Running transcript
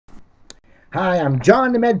Hi, I'm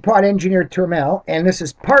John the MedPod Engineer Turmel, and this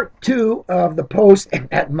is part 2 of the post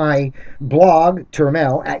at my blog,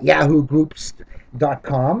 Turmel, at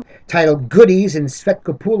yahoogroups.com, titled Goodies in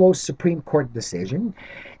Sfetkopoulos Supreme Court Decision.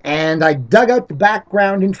 And I dug out the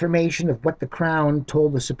background information of what the Crown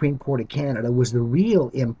told the Supreme Court of Canada was the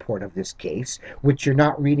real import of this case, which you're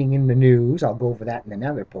not reading in the news. I'll go over that in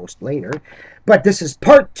another post later. But this is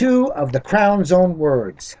part 2 of the Crown's own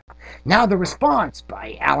words. Now the response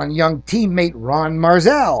by Alan Young teammate Ron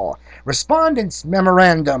Marzell. Respondents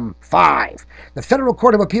Memorandum 5. The Federal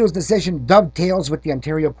Court of Appeal's decision dovetails with the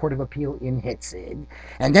Ontario Court of Appeal in Hitzig,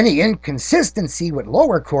 and any inconsistency with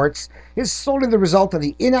lower courts is solely the result of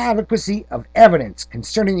the inadequacy of evidence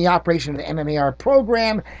concerning the operation of the MMAR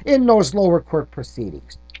program in those lower court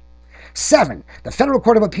proceedings. 7. The Federal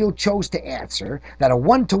Court of Appeal chose to answer that a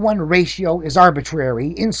 1-to-1 ratio is arbitrary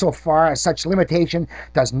insofar as such limitation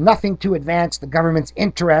does nothing to advance the government's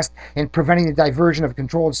interest in preventing the diversion of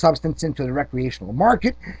controlled substance into the recreational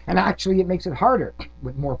market, and actually it makes it harder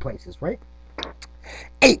with more places, right?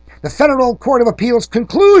 8. The Federal Court of Appeal's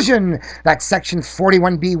conclusion that Section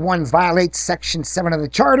 41B1 violates Section 7 of the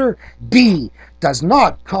Charter, B, does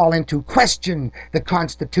not call into question the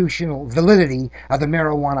constitutional validity of the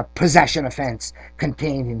marijuana possession offense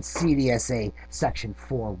contained in CDSA Section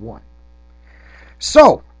 4.1.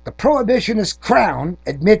 So, the prohibitionist Crown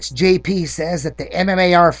admits JP says that the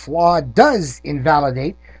MMAR flaw does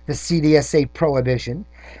invalidate the CDSA prohibition,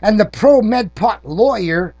 and the pro-MedPot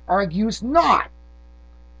lawyer argues not.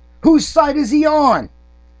 Whose side is he on?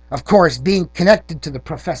 Of course, being connected to the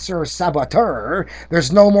professeur saboteur,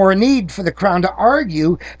 there's no more need for the Crown to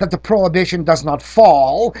argue that the prohibition does not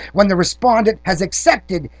fall when the respondent has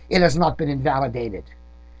accepted it has not been invalidated.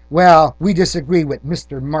 Well, we disagree with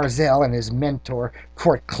Mr. Marzell and his mentor,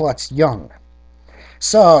 Court Klutz Young.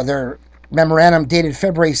 So, their memorandum dated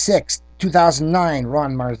February 6, 2009,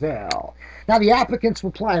 Ron Marzell. Now, the applicants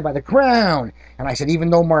reply by the Crown, and I said, even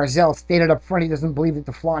though Marzell stated up front he doesn't believe that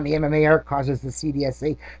the flaw in the MMAR causes the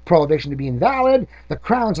CDSA prohibition to be invalid, the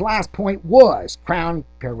Crown's last point was, Crown,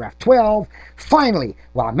 paragraph 12, finally,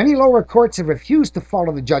 while many lower courts have refused to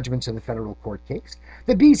follow the judgments of the federal court case,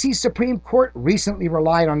 the BC Supreme Court recently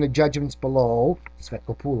relied on the judgments below,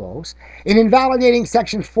 Sfetkopoulos, in invalidating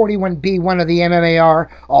Section 41B1 of the MMAR,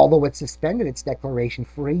 although it suspended its declaration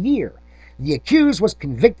for a year. The accused was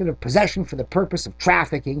convicted of possession for the purpose of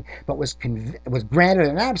trafficking, but was granted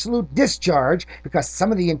an absolute discharge because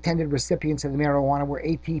some of the intended recipients of the marijuana were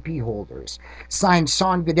ATP holders. Signed,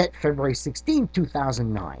 Sean Godet, February 16,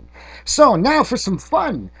 2009. So now for some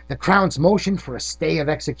fun. The Crown's motion for a stay of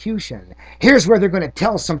execution. Here's where they're going to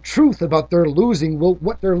tell some truth about their losing,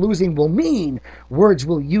 what their losing will mean. Words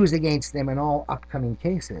we'll use against them in all upcoming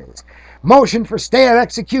cases. Motion for stay of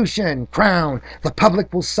execution. Crown. The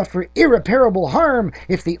public will suffer irreparable harm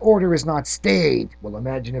if the order is not stayed. Well,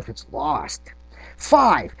 imagine if it's lost.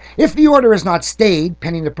 5. If the order is not stayed,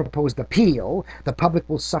 pending the proposed appeal, the public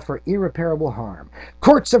will suffer irreparable harm.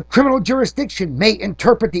 Courts of criminal jurisdiction may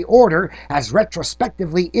interpret the order as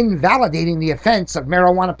retrospectively invalidating the offense of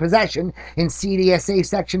marijuana possession in CDSA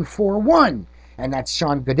Section 4.1. And that's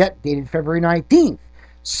Sean Godet, dated February 19th.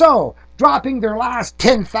 So, dropping their last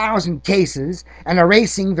 10,000 cases and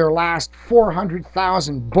erasing their last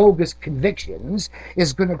 400,000 bogus convictions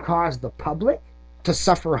is going to cause the public to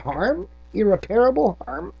suffer harm, irreparable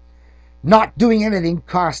harm. Not doing anything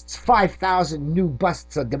costs 5,000 new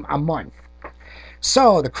busts a month.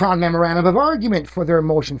 So, the Crown memorandum of argument for their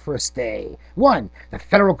motion for a stay. 1. The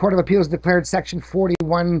Federal Court of Appeals declared Section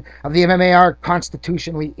 41 of the MMAR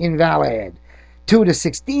constitutionally invalid. 2 to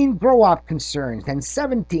 16, grow-op concerns. And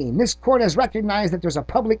 17, this court has recognized that there's a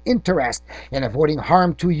public interest in avoiding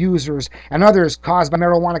harm to users and others caused by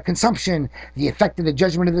marijuana consumption. The effect of the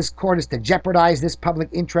judgment of this court is to jeopardize this public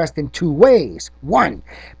interest in 2 ways. 1,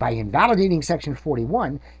 by invalidating Section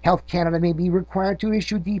 41, Health Canada may be required to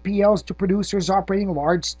issue DPLs to producers operating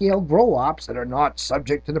large-scale grow-ops that are not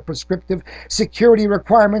subject to the prescriptive security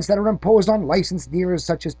requirements that are imposed on licensed dealers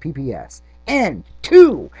such as PPS. And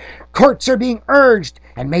 2, courts are being urged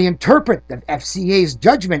and may interpret the FCA's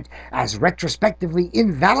judgment as retrospectively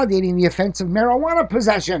invalidating the offense of marijuana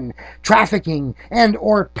possession, trafficking, and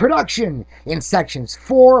or production in Sections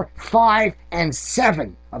 4, 5, and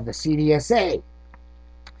 7 of the CDSA.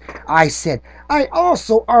 I said, I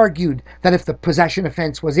also argued that if the possession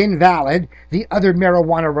offense was invalid, the other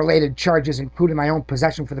marijuana-related charges, including my own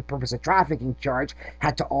possession for the purpose of trafficking charge,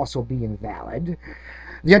 had to also be invalid.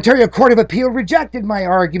 The Ontario Court of Appeal rejected my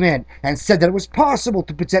argument and said that it was possible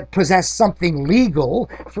to possess something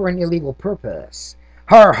legal for an illegal purpose.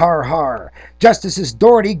 Har, har, har. Justices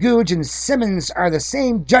Doherty, Googe, and Simmons are the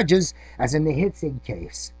same judges as in the Hitzig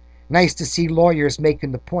case. Nice to see lawyers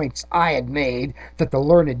making the points I had made that the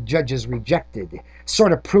learned judges rejected.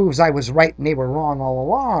 Sort of proves I was right and they were wrong all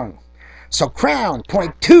along. So Crown,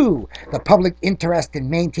 point 2, the public interest in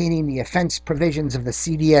maintaining the offense provisions of the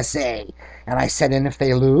CDSA. And I said, and if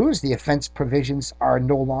they lose, the offense provisions are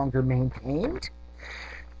no longer maintained.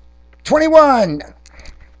 21.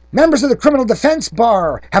 Members of the Criminal Defense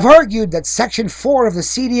Bar have argued that Section 4 of the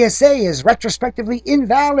CDSA is retrospectively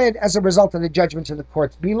invalid as a result of the judgments of the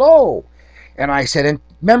courts below. And I said, and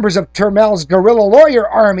members of Turmel's guerrilla lawyer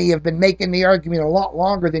army have been making the argument a lot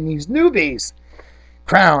longer than these newbies.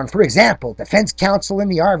 Crown, for example, defense counsel in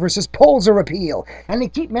the R versus Polzer appeal. And they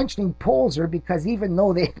keep mentioning Polzer because even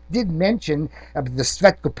though they did mention the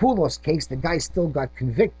Sfetkopoulos case, the guy still got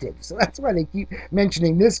convicted. So that's why they keep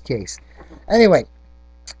mentioning this case. Anyway,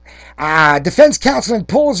 defense counsel in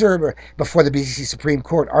Polzer before the BC Supreme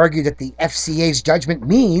Court argued that the FCA's judgment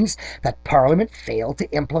means that Parliament failed to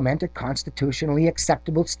implement a constitutionally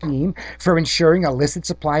acceptable scheme for ensuring a licit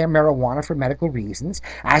supply of marijuana for medical reasons,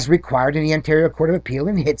 as required in the Ontario Court of Appeal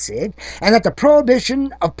in Hitzig, and that the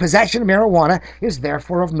prohibition of possession of marijuana is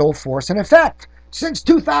therefore of no force and effect. Since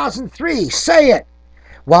 2003, say it!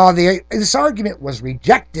 While this argument was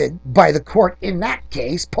rejected by the court in that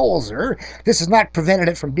case, Polzer, this has not prevented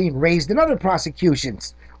it from being raised in other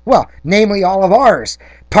prosecutions. Well, namely all of ours.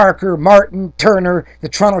 Parker, Martin, Turner, the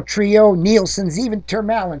Toronto Trio, Nielsen's, even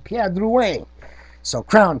Turmel and Pierre Drouin. So,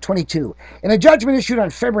 Crown 22. In a judgment issued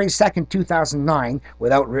on February 2nd, 2009,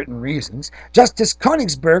 without written reasons, Justice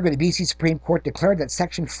Koenigsberg of the BC Supreme Court declared that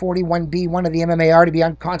Section 41B1 of the MMAR to be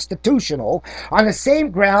unconstitutional on the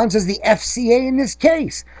same grounds as the FCA in this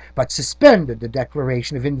case, but suspended the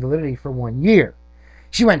declaration of invalidity for 1 year.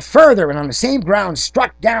 She went further and on the same grounds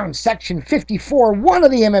struck down Section 54.1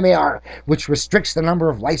 of the MMAR, which restricts the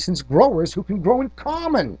number of licensed growers who can grow in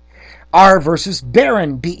common. R versus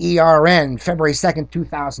Barron, B-E-R-N, February 2nd,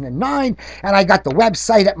 2009, and I got the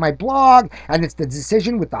website at my blog, and it's the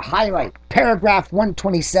decision with the highlight, paragraph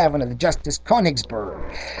 127 of the Justice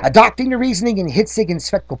Koenigsberg. Adopting the reasoning in Hitzig and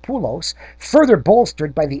Sfetkopoulos, further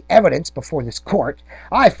bolstered by the evidence before this court,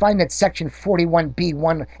 I find that Section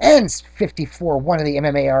 41B1 and 54.1 of the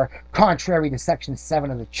MMAR are contrary to Section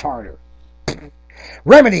 7 of the Charter.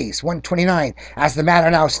 Remedies, 129. As the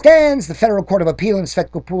matter now stands, the Federal Court of Appeal in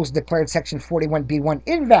Sfetkopoulos declared Section 41B1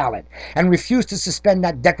 invalid and refused to suspend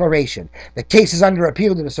that declaration. The case is under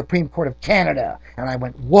appeal to the Supreme Court of Canada. And I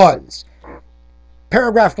went, was.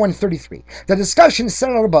 Paragraph 133. The discussion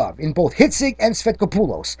set out above in both Hitzig and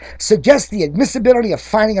Sfetkopoulos suggests the admissibility of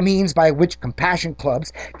finding a means by which compassion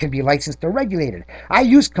clubs can be licensed or regulated. I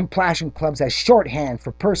use compassion clubs as shorthand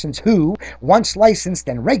for persons who, once licensed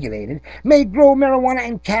and regulated, may grow marijuana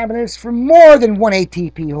and cannabis for more than one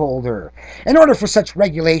ATP holder. In order for such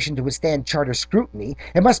regulation to withstand charter scrutiny,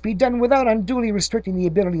 it must be done without unduly restricting the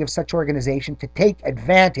ability of such organization to take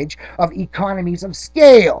advantage of economies of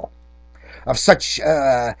scale. Of such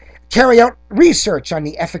carry out research on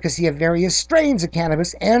the efficacy of various strains of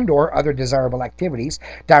cannabis and or other desirable activities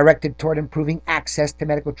directed toward improving access to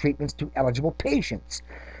medical treatments to eligible patients.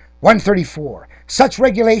 134. Such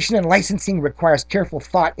regulation and licensing requires careful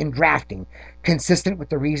thought in drafting. Consistent with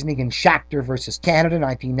the reasoning in Schachter versus Canada,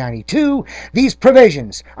 1992, these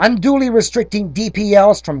provisions, unduly restricting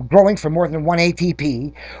DPLs from growing for more than one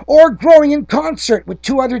ATP, or growing in concert with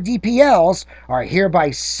two other DPLs, are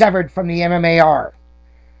hereby severed from the MMAR.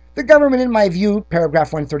 The government, in my view,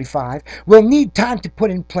 paragraph 135, will need time to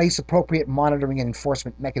put in place appropriate monitoring and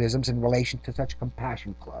enforcement mechanisms in relation to such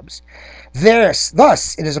compassion clubs.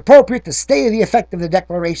 Thus, it is appropriate to stay the effect of the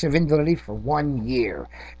declaration of invalidity for 1 year.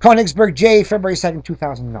 Koenigsberg J, February 2nd,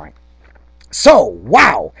 2009. So,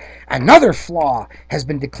 wow, another flaw has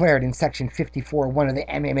been declared in Section 54.1 of the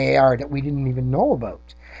MMAR that we didn't even know about.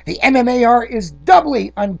 The MMAR is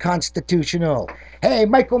doubly unconstitutional. Hey,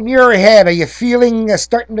 Michael Muirhead, are you feeling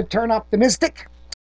starting to turn optimistic?